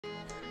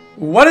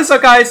What is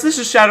up, guys? This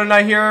is Shadow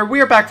Knight here. We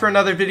are back for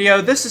another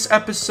video. This is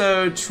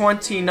episode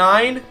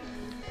 29,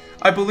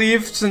 I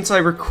believe, since I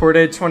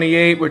recorded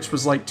 28, which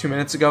was like 2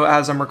 minutes ago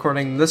as I'm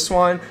recording this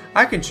one.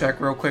 I can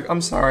check real quick.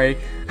 I'm sorry.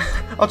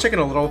 I'll check in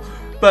a little.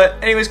 But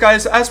anyways,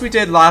 guys, as we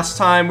did last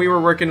time, we were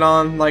working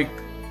on like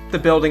the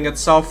building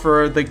itself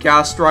for the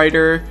gas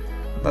rider.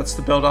 That's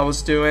the build I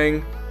was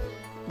doing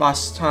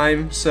last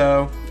time.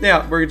 So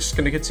yeah, we're just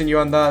going to continue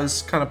on that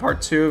as kind of part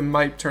 2. It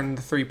might turn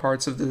into 3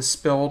 parts of this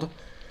build.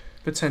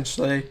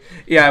 Potentially.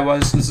 Yeah, it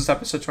was. This is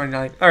episode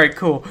 29. Alright,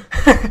 cool.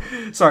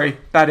 Sorry,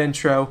 bad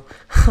intro.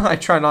 I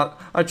try not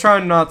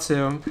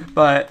to,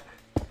 but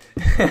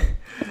you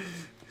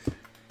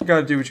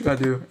gotta do what you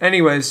gotta do.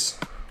 Anyways,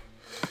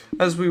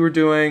 as we were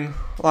doing,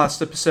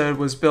 last episode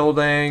was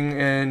building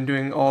and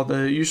doing all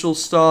the usual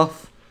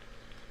stuff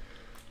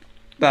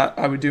that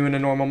I would do in a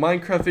normal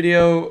Minecraft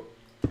video,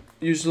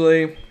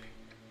 usually.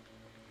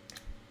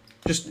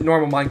 Just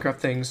normal Minecraft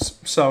things,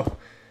 so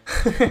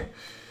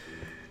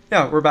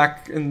yeah, we're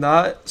back in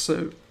that,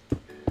 so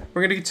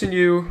we're going to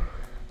continue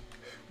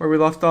where we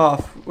left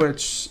off,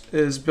 which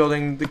is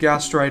building the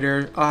gas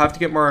strider. I'll have to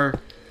get more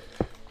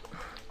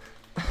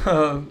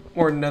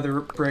nether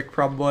brick,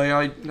 probably.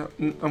 I'm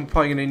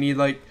probably going to need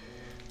like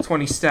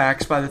 20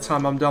 stacks by the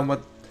time I'm done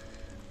with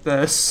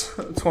this.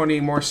 20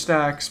 more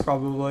stacks,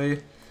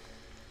 probably.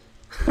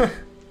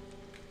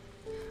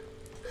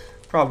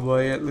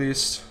 Probably, at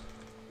least.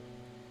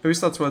 At least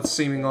that's what it's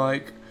seeming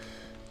like.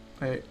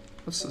 Wait.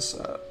 What's this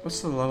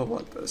what's the level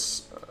at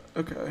this?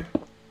 Okay.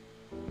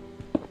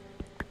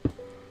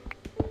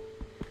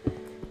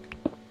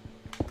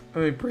 Let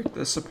me break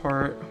this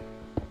apart.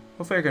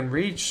 Hopefully I can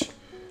reach.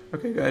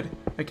 Okay, good.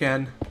 I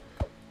can.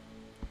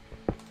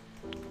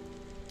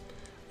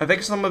 I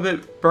think some of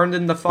it burned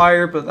in the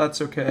fire, but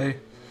that's okay.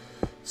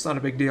 It's not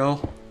a big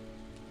deal.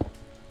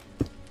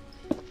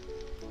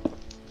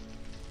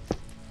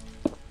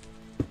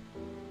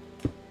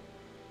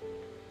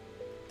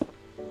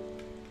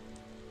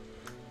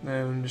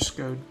 Then just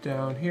go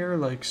down here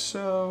like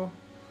so.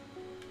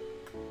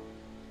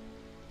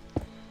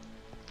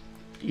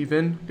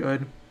 Even,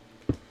 good.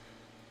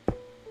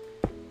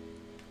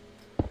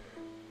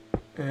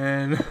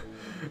 And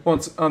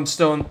once I'm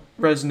still in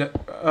Red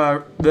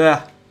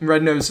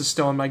Nose is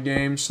still in my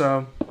game,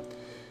 so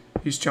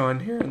he's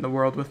chilling here in the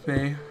world with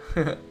me.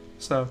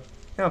 So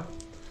yeah,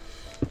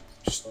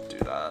 just do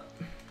that.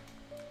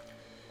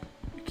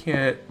 You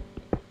can't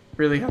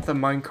really have the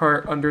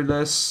minecart under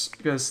this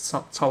because it's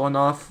not tall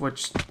enough,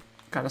 which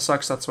kind of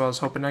sucks. That's what I was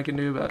hoping I can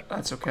do, but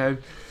that's okay.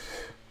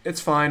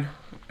 It's fine.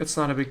 It's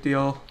not a big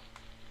deal.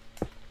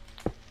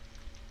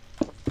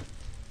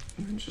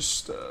 And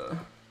just do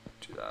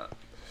that.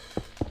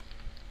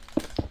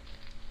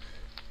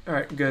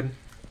 Alright, good.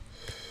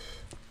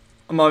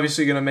 I'm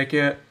obviously going to make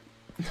it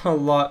a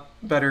lot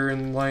better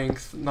in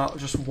length, not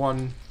just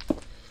one.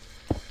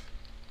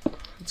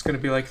 It's going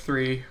to be like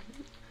 3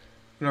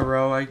 in a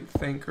row, I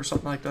think, or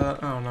something like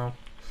that. I don't know.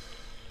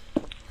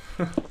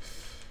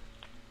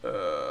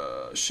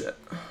 Shit.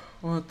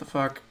 What the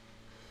fuck?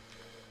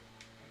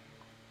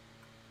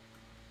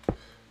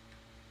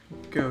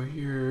 Go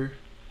here.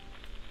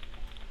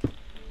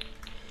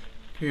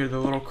 Hear the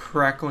little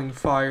crackling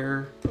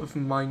fire of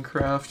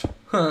Minecraft.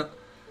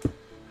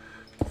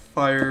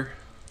 Fire.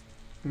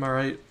 Am I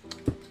right?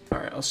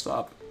 Alright, I'll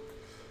stop.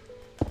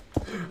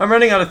 I'm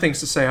running out of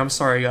things to say. I'm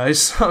sorry,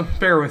 guys.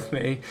 Bear with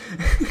me.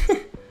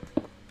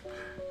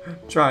 I'm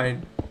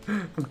trying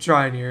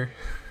here.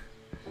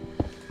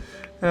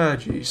 Oh,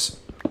 jeez.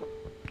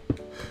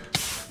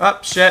 Oh,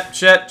 shit.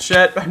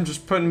 I'm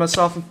just putting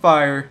myself on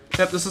fire.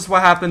 Yep, this is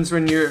what happens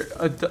when you're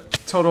a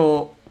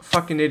total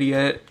fucking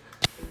idiot.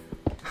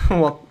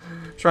 Well,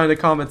 trying to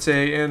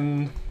commentate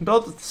and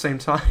build at the same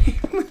time.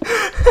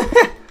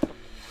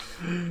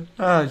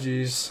 Ah,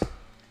 jeez.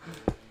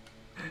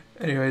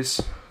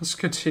 Anyways, let's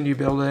continue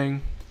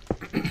building.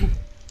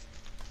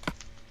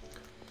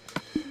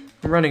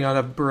 I'm running out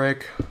of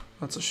brick.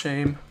 That's a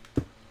shame.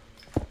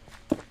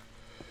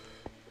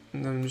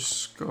 And then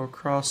just go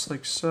across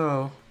like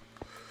so.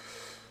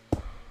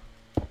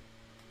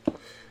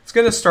 It's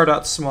gonna start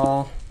out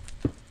small,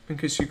 in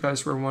case you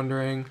guys were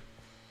wondering.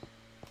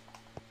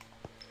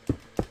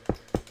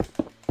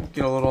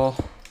 Get a little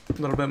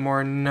bit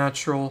more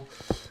natural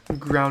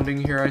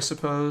grounding here, I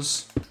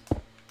suppose.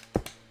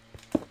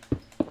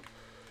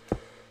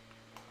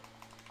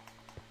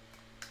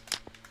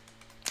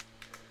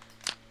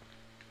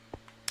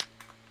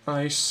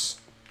 Nice.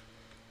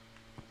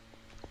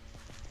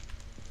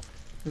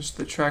 Just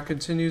the track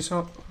continues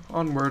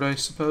onward, I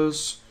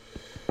suppose.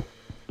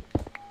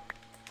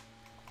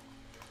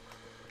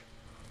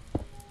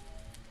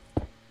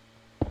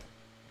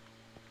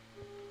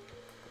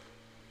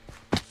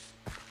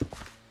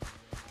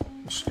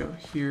 Just go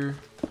here.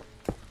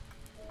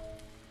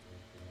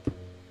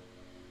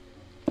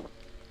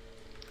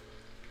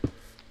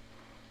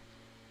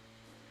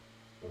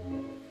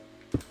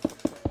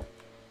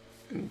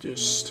 And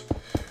just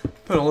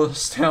put all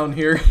this down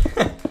here.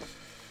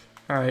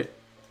 Alright.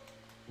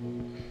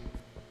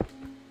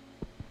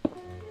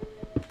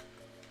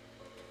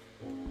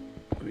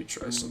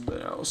 try something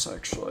else,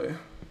 actually.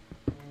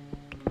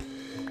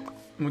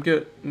 I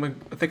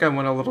think I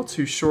went a little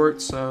too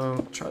short,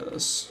 so try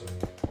this.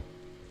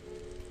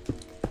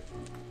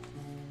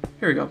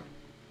 Here we go.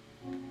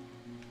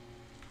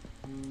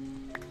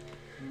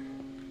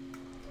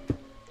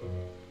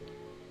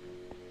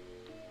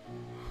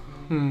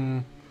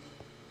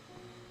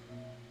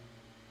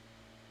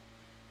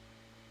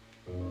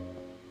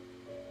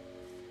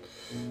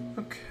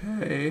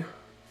 Okay.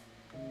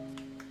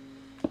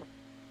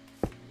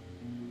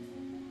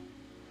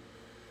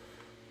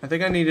 I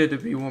think I needed to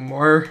be one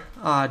more.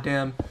 Ah,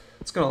 damn.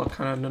 It's gonna look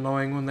kind of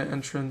annoying when the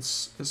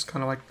entrance is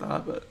kind of like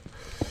that, but...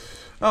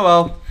 Oh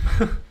well.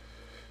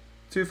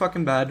 Too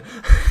fucking bad.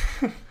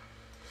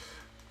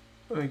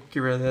 Let me get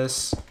rid of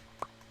this.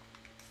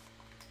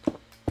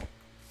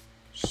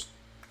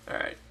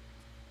 Alright.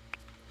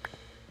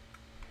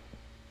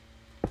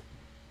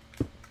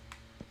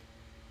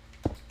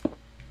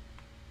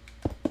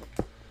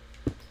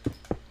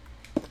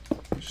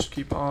 Just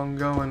keep on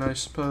going, I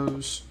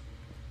suppose.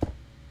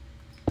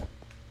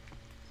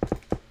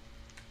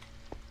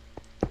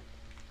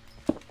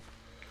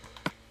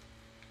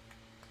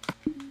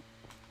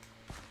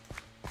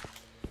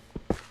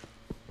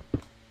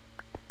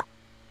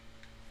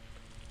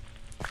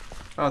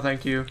 Oh,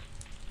 thank you.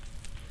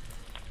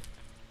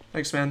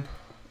 Thanks, man.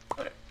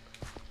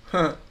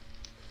 Huh.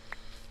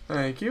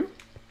 Thank you.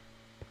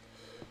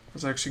 I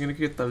was actually gonna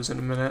get those in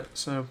a minute,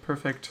 so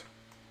perfect.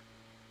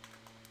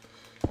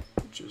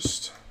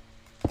 Just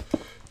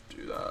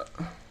do that.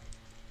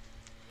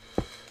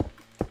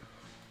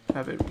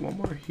 Have it one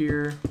more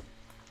here.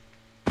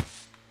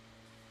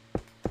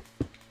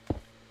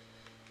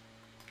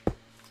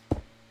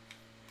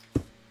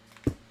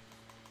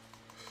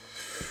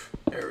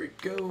 There we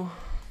go.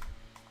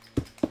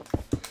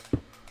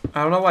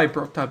 I don't know why I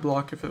broke that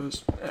block if it was...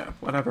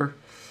 whatever.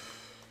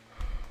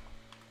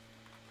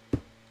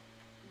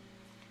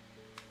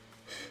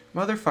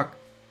 Motherfuck.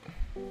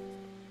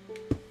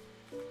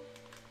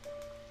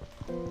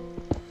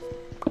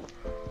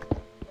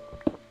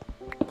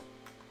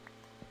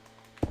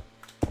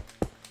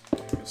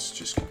 Let's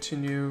just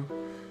continue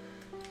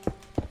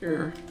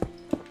here.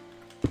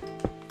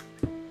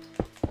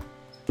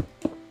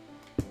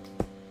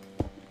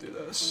 Do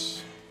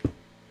this.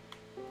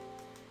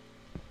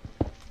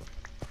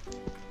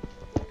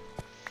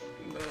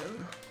 And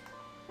then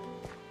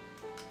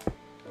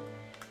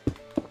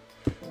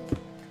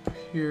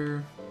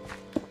here.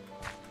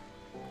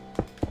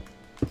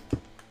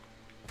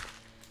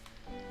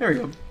 There we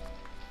go.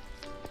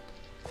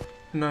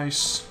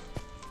 Nice.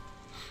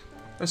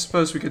 I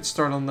suppose we could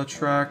start on the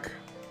track.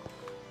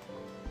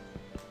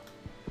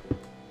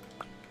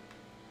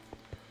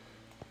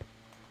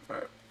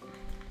 Alright.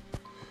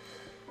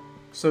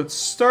 So it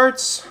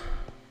starts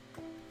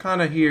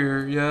kind of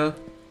here, yeah?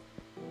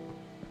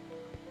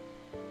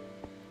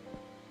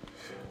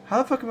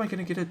 How the fuck am I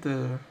gonna get it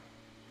to...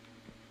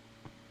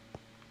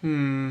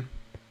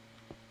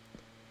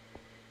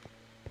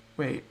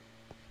 Wait.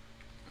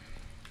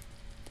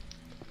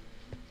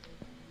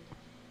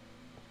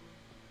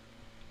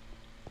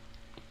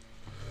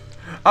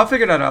 I'll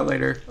figure that out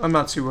later. I'm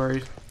not too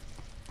worried.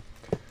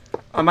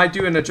 I might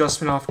do an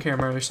adjustment off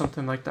camera or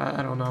something like that.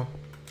 I don't know.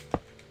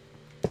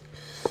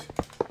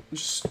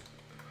 Just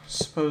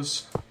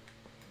suppose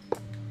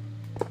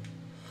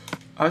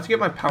I have to get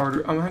my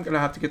powered. I'm gonna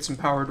have to get some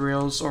powered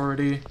rails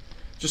already,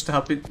 just to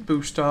help it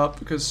boost up,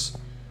 because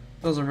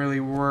it doesn't really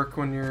work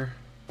when you're,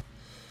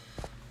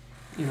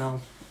 you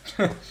know,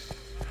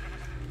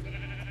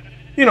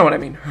 you know what I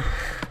mean.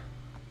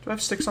 Do I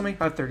have sticks on me?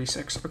 I have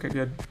 36. Okay,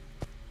 good.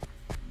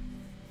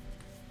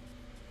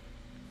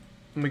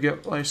 Let me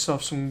get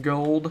myself some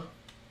gold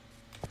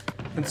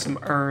and some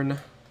iron.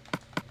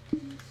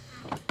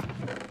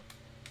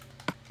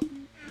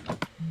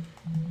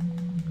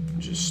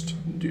 Just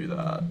do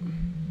that.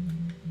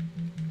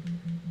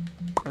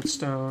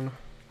 Redstone.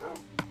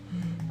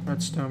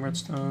 Redstone,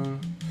 redstone.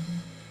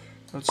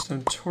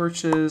 Redstone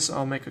torches.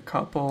 I'll make a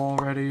couple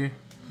already.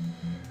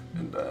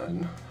 And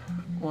then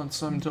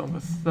once I'm done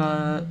with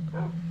that...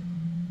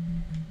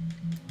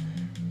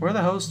 Where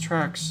the hell is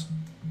tracks?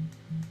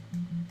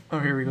 Oh,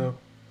 here we go.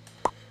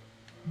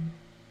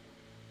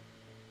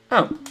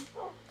 Oh.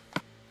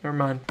 Never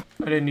mind.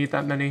 I didn't need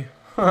that many.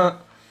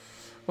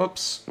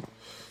 Whoops.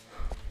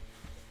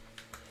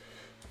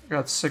 I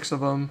got 6 of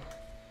them.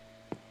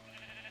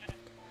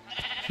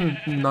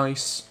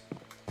 Nice.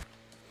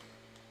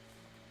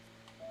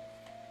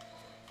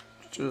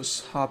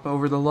 Just hop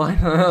over the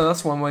line.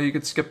 That's one way you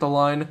could skip the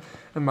line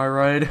in my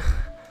ride.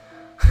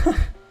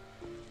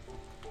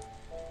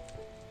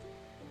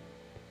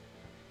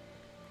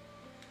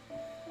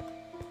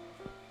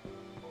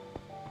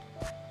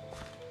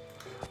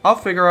 I'll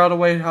figure out a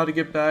way how to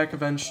get back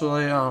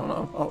eventually. I don't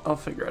know. I'll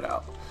figure it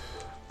out.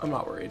 I'm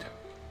not worried,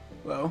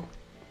 though.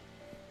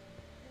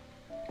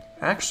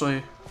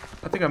 Actually,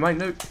 I think I might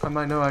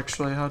know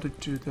actually how to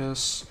do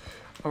this.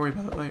 I'll worry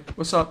about it later.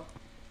 What's up?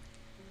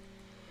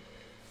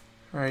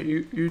 All right,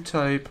 you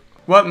type.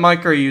 What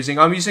mic are you using?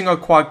 I'm using a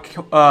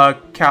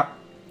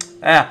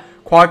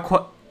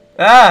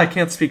I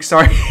can't speak,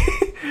 sorry.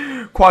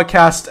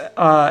 Quadcast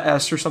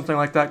S or something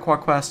like that.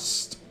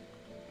 Quadcast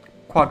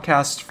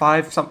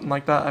 5, something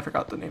like that. I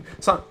forgot the name.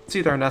 It's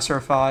either an S or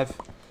a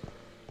 5.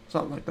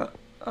 Something like that.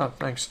 Oh,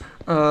 thanks.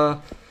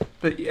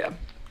 But yeah,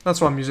 that's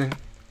what I'm using.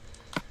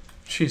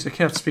 Jeez, I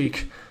can't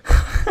speak.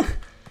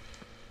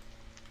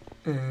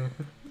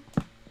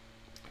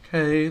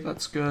 Okay,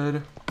 that's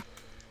good.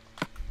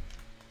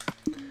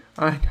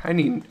 I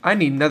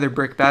need nether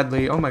brick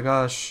badly. Oh my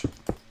gosh.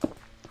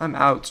 I'm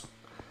out.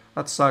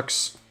 That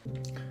sucks.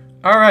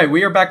 Alright,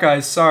 we are back,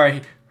 guys.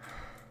 Sorry.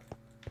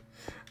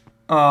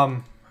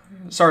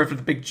 Sorry for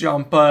the big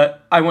jump,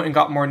 but I went and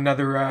got more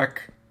nether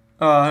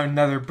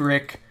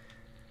brick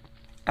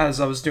as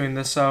I was doing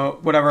this, so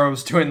whatever I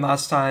was doing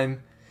last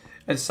time,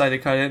 I decided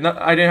to cut it.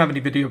 I didn't have any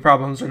video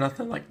problems or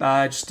nothing like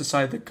that. I just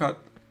decided to cut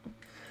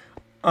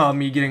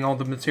me getting all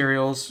the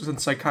materials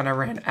since I kind of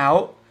ran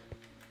out.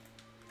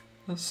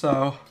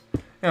 So,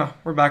 yeah,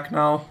 we're back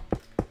now.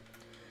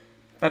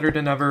 Better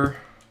than ever.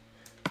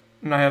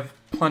 And I have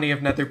plenty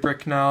of nether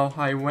brick now.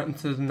 I went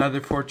into the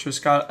nether fortress,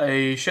 got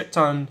a shit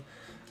ton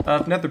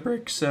of nether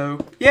brick,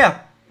 so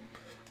yeah.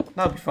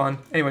 That'll be fun.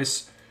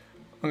 Anyways,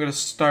 I'm gonna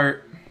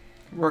start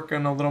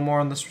working a little more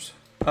on this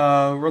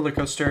roller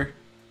coaster.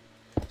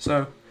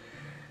 So,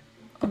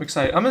 I'm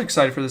excited. I'm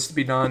excited for this to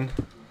be done.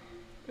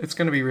 It's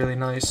gonna be really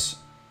nice.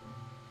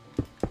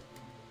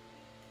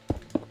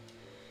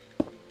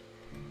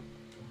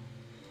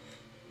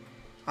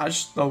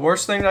 The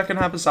worst thing that can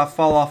happen is I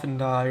fall off and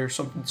die or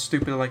something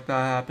stupid like that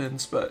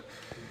happens, but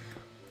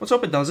let's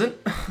hope it doesn't.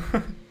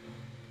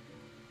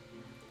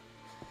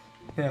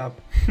 Yeah.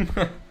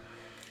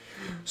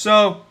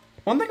 So,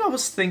 one thing I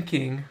was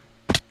thinking,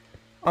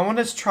 I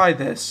wanted to try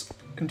this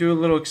and do a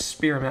little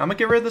experiment. I'm gonna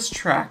get rid of this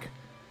track.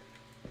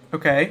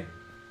 Okay.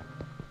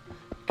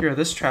 Get rid of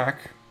this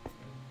track.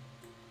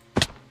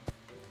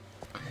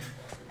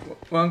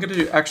 Well, I'm gonna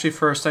do, actually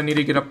first, I need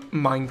to get a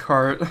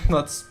minecart.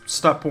 That's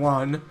step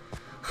 1.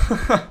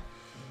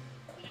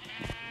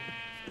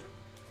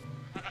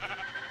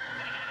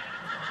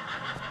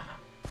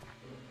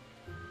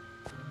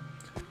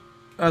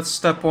 That's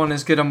step 1,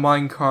 is get a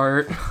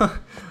minecart.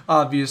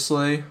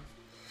 Obviously.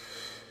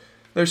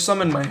 There's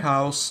some in my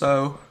house,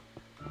 so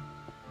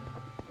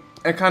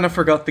I kind of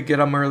forgot to get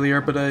them earlier,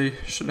 but I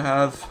should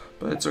have.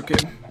 But it's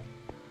okay.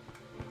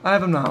 I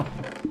have them now.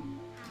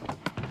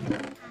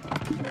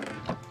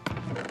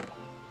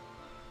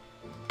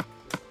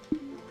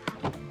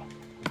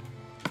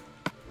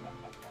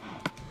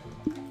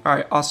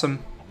 Alright,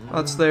 awesome.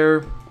 That's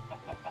there.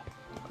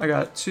 I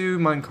got 2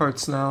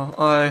 minecarts now.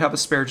 I have a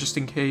spare just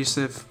in case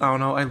if, I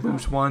don't know, I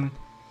lose one.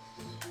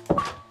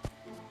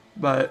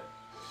 But,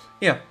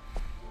 yeah.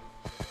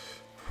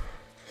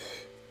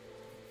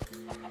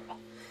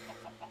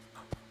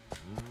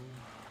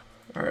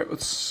 Alright,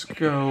 let's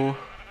go.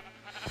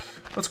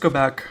 Let's go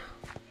back.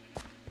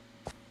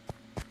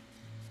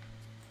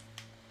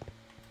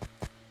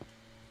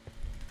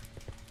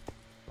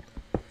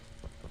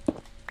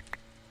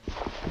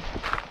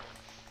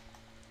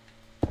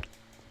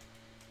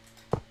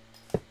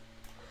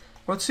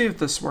 Let's see if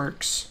this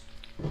works.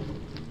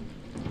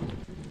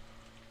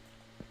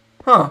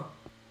 Huh.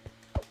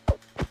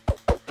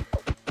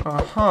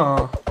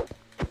 Uh-huh.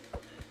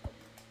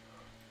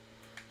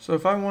 So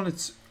if I wanted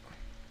to...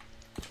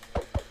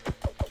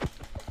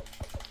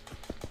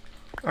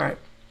 Alright.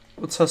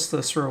 Let's test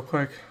this real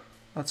quick.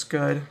 That's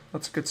good.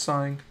 That's a good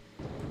sign.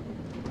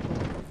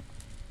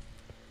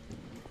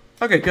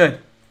 Okay, good.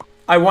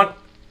 I want...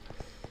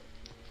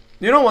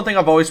 You know, one thing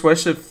I've always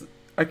wished, if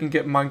I can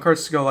get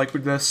minecarts to go like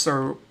with this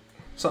or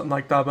something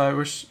like that, but I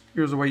wish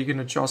there was a way you can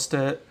adjust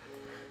it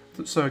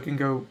so it can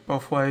go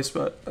both ways,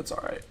 but that's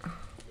alright.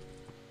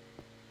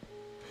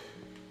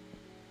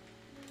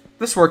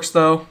 This works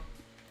though,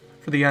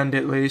 for the end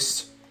at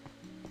least.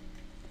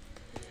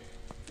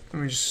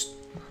 Let me just,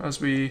 as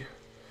we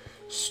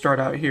start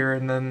out here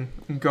and then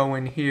go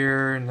in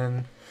here and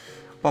then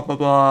blah blah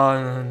blah,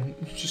 and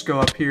then just go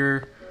up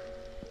here,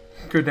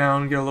 go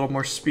down, get a little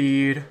more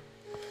speed,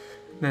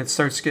 and then it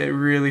starts to get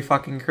really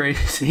fucking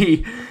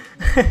crazy.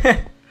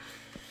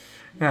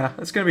 Yeah,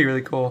 it's gonna be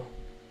really cool.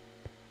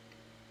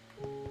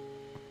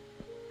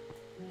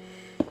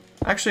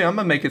 Actually, I'm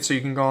gonna make it so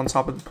you can go on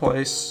top of the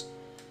place.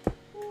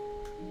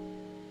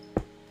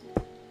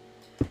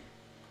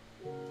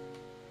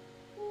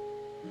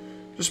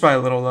 Just by a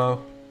little,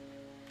 though.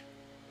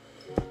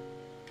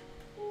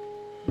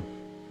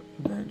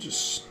 And then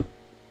just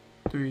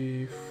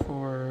 3,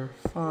 4,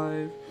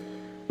 5,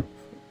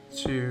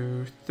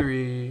 2,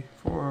 3,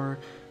 4,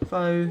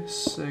 5,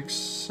 6,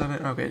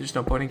 7. Okay, just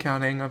no point in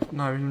counting. I'm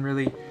not even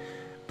really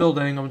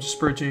building. I'm just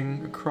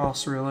bridging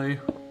across, really.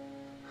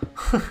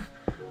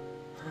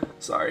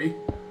 Sorry.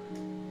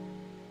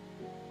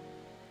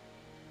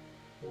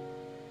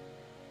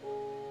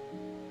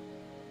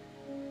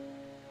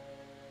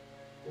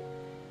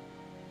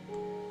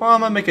 Well,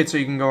 I'm gonna make it so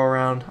you can go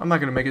around. I'm not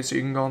gonna make it so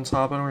you can go on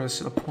top. I don't really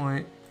see the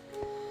point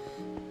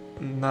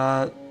in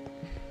that.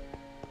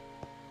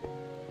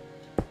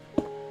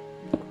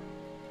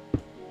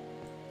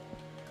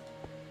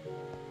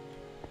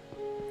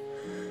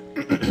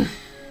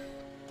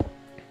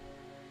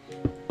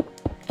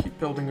 Keep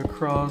building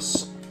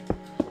across.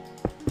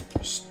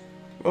 Just,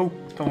 oh,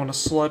 don't want to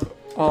slip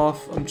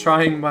off. I'm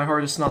trying my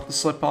hardest not to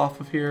slip off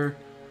of here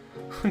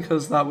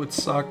because that would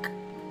suck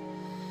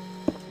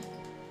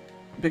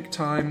big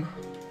time.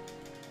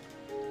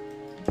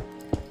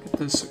 Get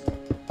this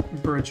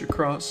bridge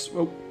across.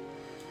 Oh.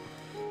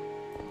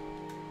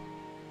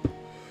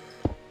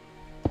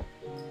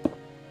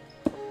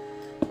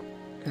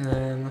 And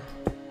then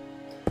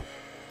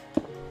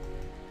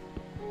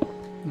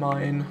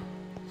mine.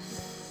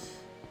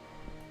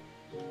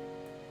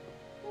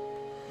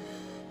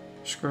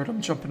 Screw it,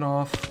 I'm jumping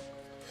off.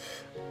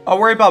 I'll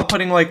worry about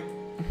putting like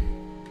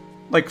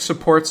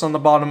supports on the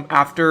bottom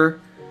after.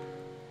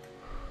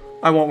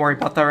 I won't worry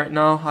about that right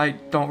now. I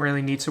don't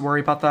really need to worry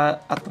about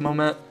that at the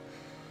moment,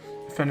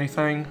 if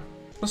anything.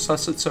 Let's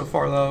suss it so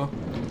far though.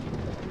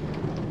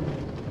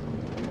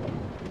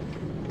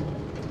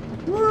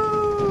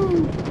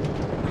 Woo!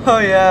 Oh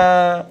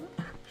yeah!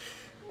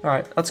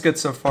 Alright, that's good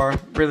so far.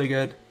 Really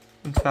good,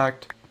 in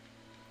fact.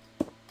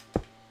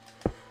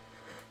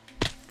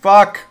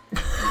 Fuck!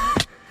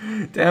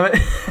 Damn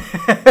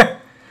it.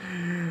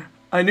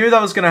 I knew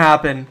that was gonna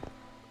happen.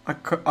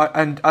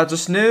 I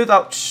just knew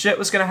that shit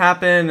was gonna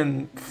happen,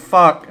 and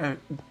fuck, I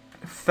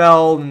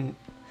fell, and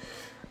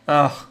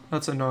ugh,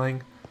 that's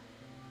annoying.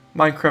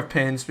 Minecraft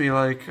pains be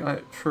like,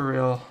 for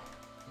real.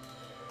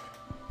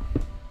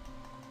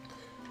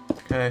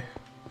 Okay.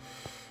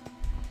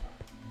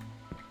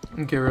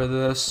 Get rid of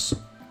this.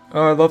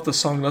 Oh, I love the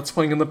song that's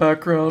playing in the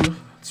background.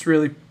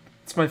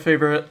 It's my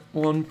favorite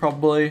one,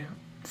 probably,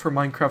 for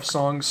Minecraft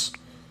songs.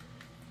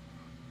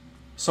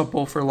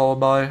 Subwoofer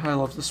Lullaby. I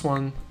love this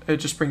one. It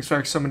just brings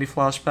back so many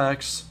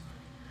flashbacks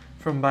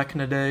from back in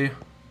the day.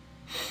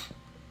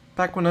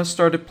 Back when I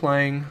started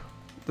playing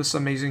this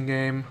amazing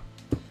game.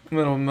 I'm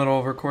in the middle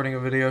of recording a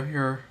video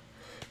here.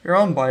 You're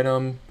on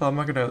Bytum, but I'm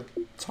not gonna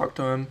talk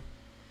to him.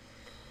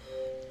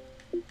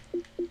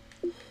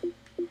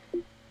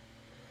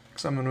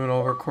 Because I'm in the middle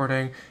of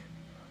recording.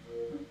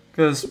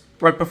 Because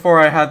right before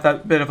I had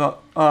that bit of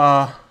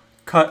a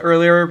cut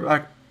earlier,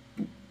 back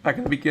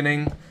in the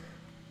beginning,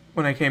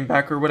 when I came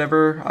back or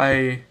whatever,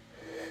 I'm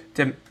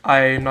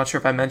not sure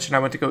if I mentioned I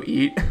went to go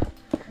eat.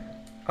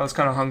 I was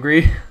kind of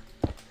hungry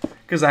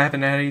because I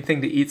haven't had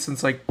anything to eat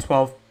since like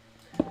 12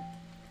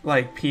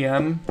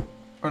 p.m.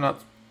 or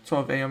not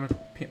 12 a.m.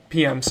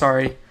 p.m.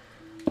 sorry.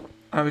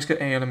 I always get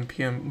a.m. and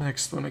p.m.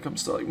 mixed when it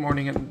comes to like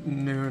morning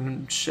and noon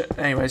and shit.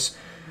 Anyways,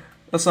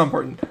 that's not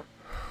important.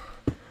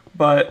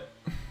 But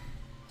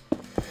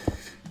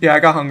yeah,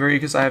 I got hungry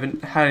because I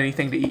haven't had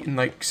anything to eat in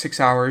like 6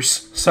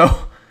 hours.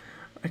 So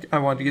I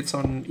wanted to get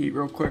something to eat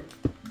real quick,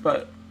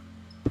 but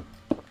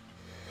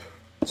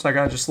so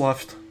I just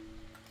left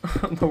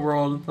the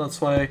world. That's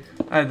why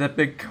I had that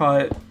big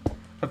cut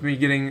of me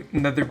getting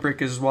nether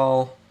brick as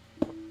well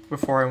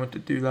before I went to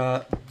do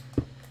that.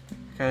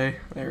 Okay,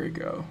 there we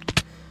go.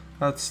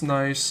 That's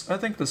nice. I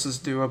think this is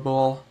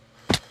doable.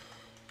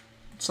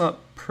 It's not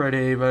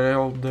pretty, but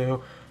it'll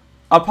do.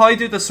 I'll probably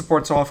do the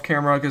supports off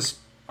camera because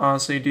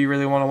honestly, do you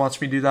really want to watch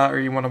me do that, or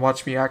you want to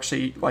watch me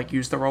actually like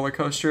use the roller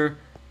coaster?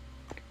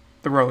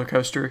 The roller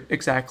coaster,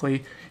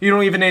 exactly. You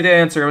don't even need to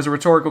answer. It was a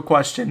rhetorical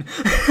question.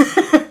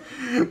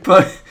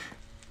 But,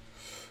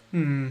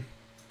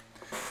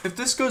 if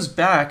this goes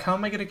back, how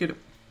am I gonna get it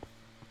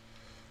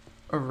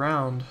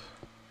around?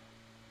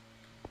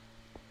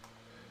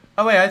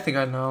 Oh wait, I think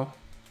I know.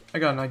 I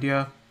got an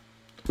idea.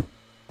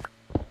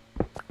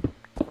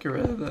 Get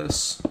rid of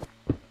this.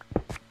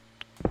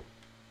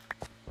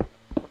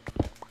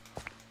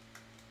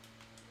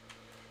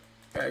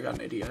 I got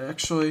an idea,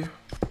 actually.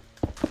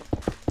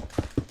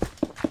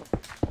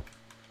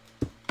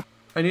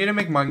 I need to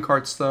make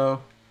minecarts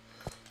though.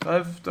 Do I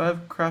have a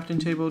crafting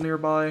table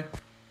nearby?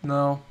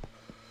 No.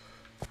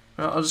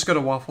 I'll just go to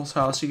Waffle's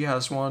house. He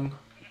has one.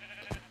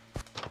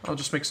 I'll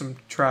just make some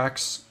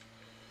tracks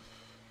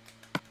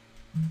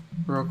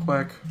real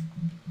quick.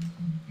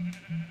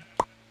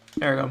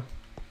 There we go.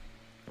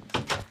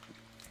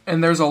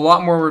 And there's a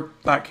lot more where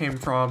that came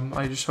from.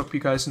 I just hope you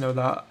guys know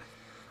that.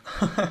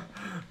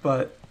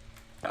 But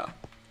yeah.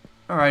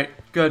 Alright,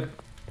 good.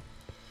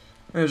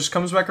 And it just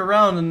comes back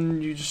around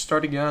and you just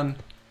start again.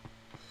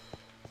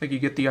 I think you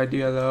get the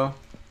idea though.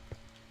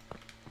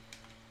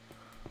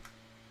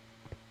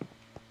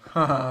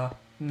 Haha,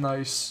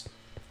 nice.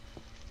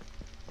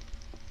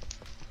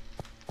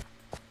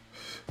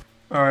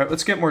 Alright,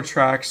 let's get more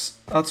tracks.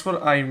 That's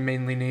what I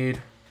mainly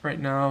need right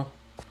now.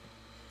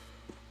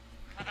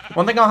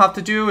 One thing I'll have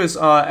to do is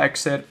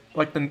exit,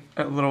 like the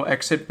little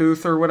exit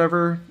booth or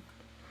whatever.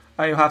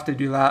 I'll have to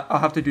do that. I'll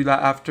have to do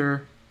that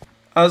after.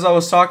 As I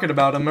was talking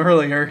about him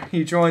earlier,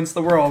 he joins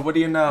the world. What do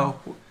you know?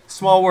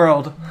 Small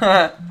world.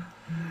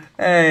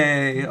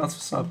 Hey, that's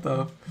what's up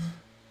though.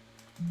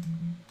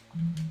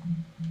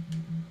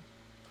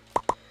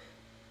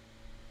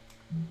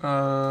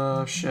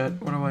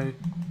 Shit.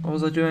 What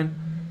was I doing?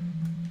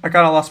 I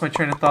kind of lost my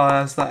train of thought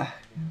as that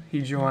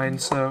he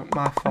joined, so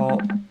my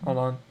fault. Hold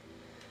on.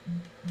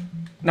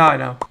 Now I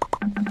know.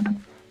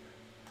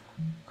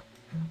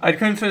 I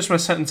couldn't finish my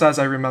sentence as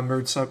I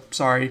remembered, so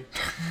sorry.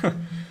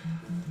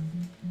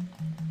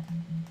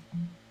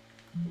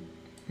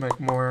 Make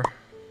more.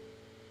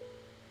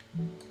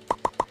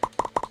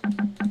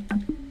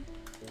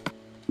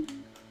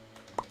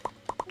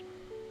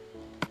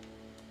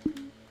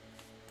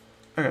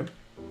 Okay.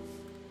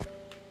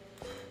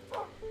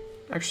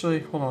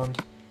 Actually, hold on.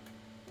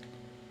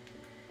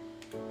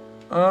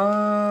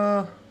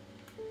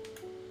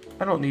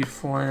 I don't need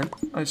flint,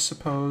 I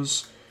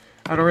suppose.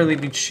 I don't really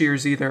need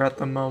shears either at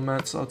the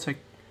moment, so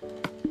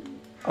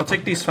I'll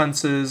take these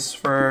fences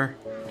for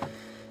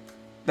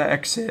the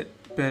exit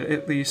bit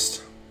at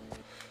least.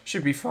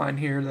 Should be fine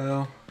here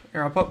though.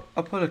 Here,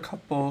 I'll put a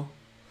couple,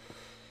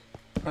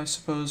 I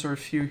suppose, or a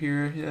few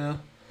here. Yeah,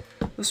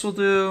 this will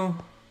do.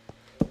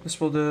 This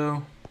will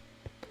do.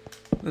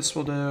 This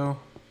will do.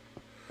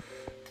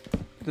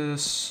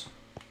 This.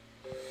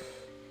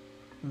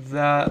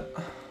 That.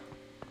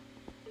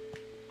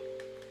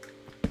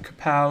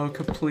 Kapow,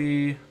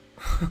 kaplee.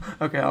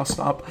 Okay, I'll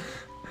stop.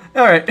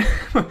 All right,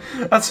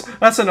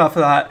 that's enough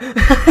of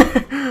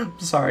that.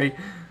 Sorry.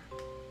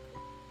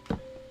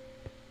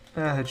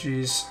 Ah,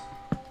 jeez.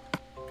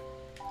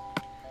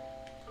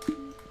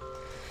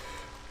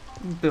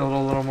 Build a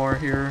little more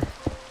here.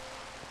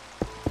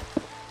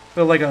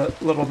 Build like a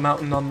little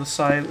mountain on the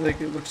side, like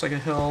it looks like a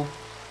hill.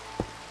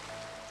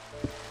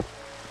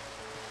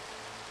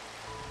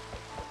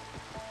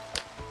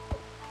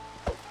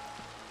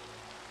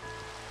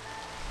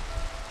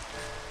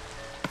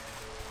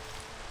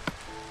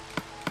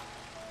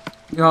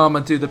 Oh, I'm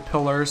gonna do the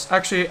pillars.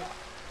 Actually,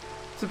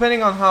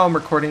 depending on how I'm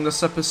recording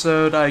this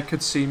episode, I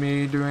could see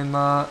me doing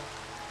that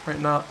right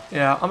now.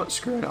 Yeah,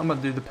 screw it. I'm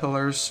gonna do the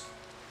pillars.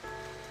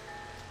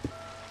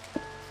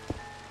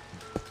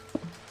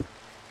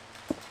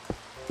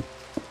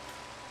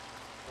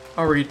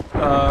 I'll read,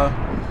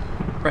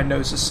 Red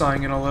Nose is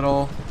sighing in a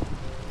little.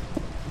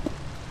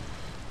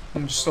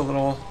 I'm just a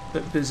little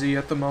bit busy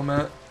at the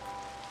moment.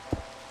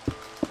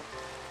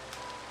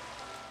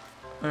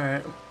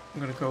 Alright,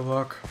 I'm gonna go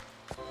look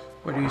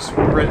what he's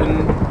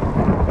written.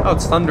 Oh,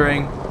 it's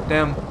thundering.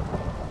 Damn.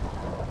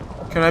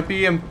 Can I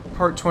be in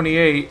part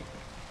 28?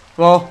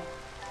 Well,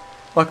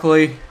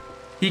 luckily,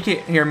 he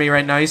can't hear me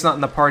right now. He's not in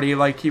the party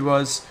like he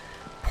was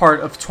part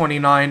of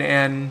 29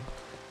 and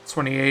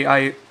 28.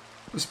 It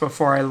was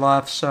before I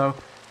left, so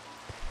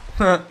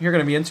you're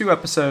gonna be in 2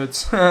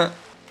 episodes.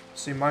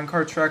 See,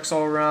 minecart tracks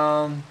all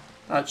around.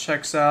 That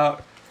checks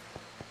out.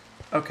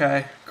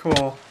 Okay,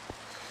 cool.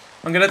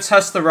 I'm gonna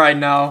test the ride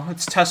now.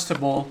 It's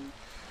testable.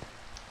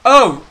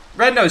 Oh,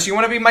 Red Nose, you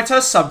want to be my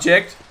test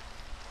subject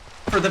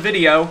for the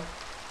video?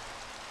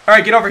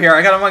 Alright, get over here.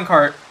 I got a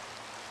minecart.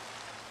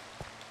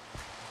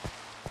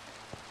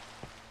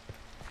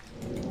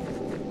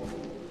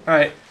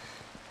 Alright.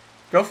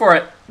 Go for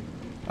it.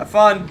 Have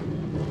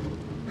fun.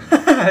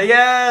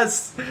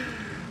 Yes!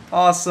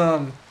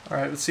 Awesome.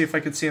 Alright, let's see if I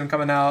can see him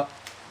coming out.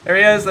 There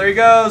he is. There he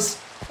goes.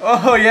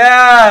 Oh,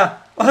 yeah!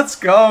 Let's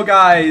go,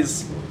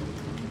 guys.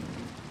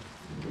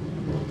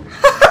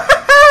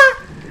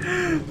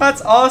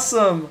 That's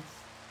awesome.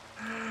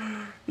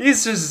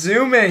 He's just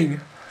zooming.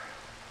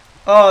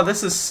 Oh,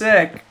 this is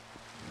sick.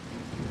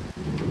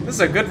 This is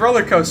a good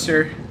roller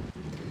coaster.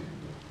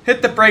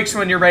 Hit the brakes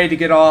when you're ready to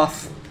get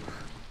off.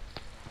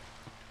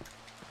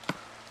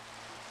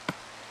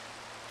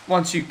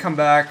 Once you come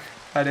back,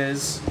 that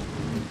is.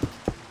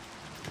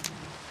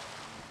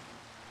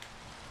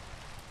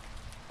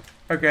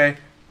 Okay.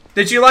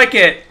 Did you like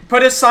it?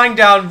 Put a sign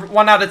down,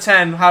 1 out of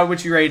 10. How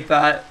would you rate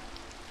that?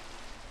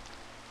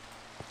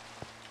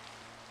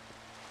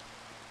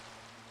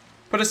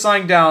 Put a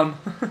sign down.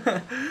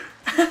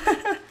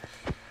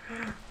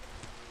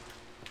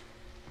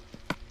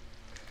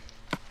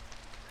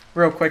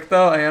 Real quick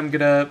though, I am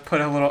gonna put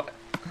a little...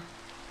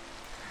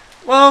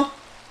 Well,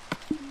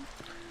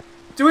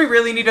 do we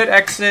really need an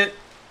exit?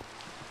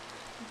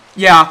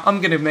 Yeah,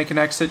 I'm gonna make an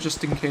exit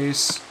just in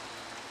case.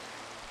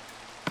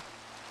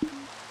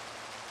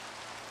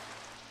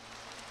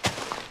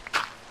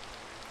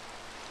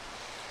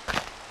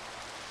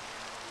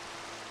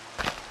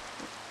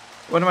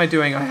 What am I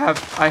doing? I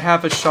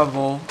have a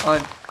shovel.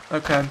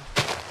 Okay.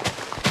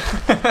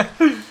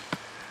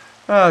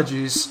 Oh,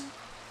 jeez.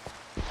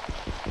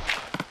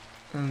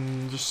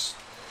 And just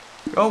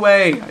go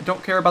away. I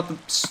don't care about the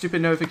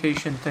stupid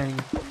notification thing.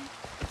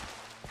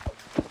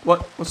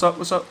 What? What's up?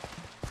 What's up?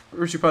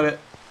 Where'd you put it?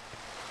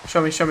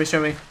 Show me, show me,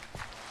 show me.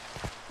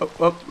 Oh,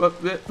 oh, oh.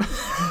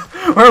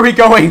 Where are we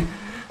going?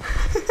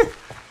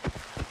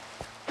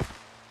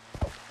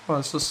 What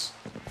is this?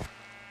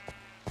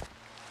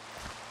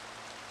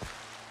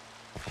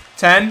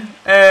 10?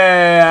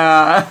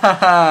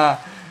 Yeah.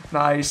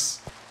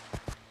 Nice.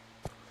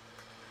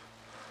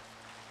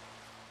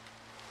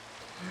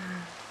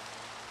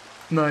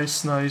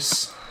 Nice,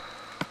 nice.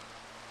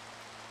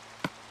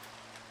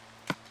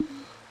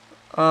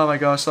 Oh my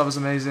gosh, that was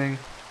amazing.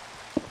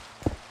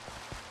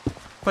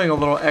 Playing a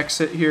little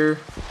exit here.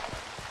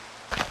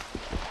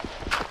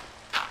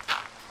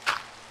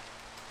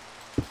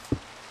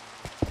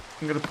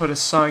 I'm gonna put a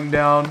sign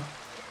down.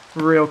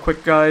 real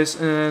quick, guys,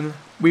 and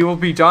we will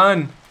be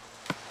done.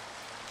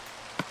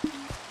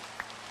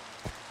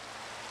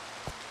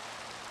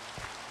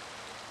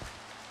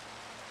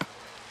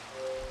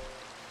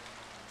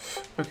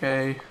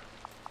 Okay.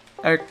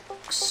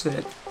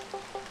 Exit.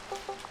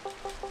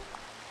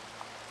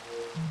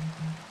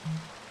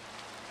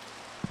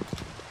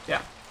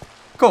 Yeah.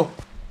 Cool.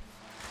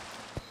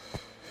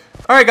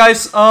 Alright,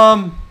 guys,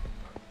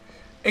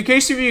 in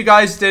case of you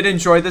guys did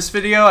enjoy this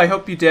video, I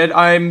hope you did.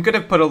 I'm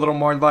gonna put a little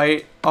more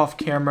light off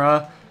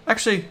camera.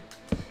 Actually,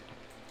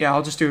 yeah,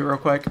 I'll just do it real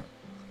quick.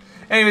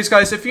 Anyways,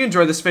 guys, if you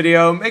enjoyed this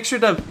video, make sure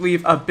to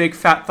leave a big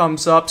fat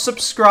thumbs up,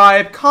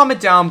 subscribe, comment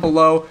down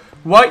below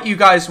what you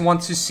guys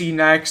want to see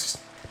next,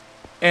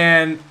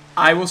 and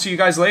I will see you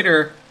guys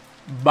later.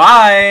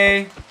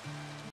 Bye!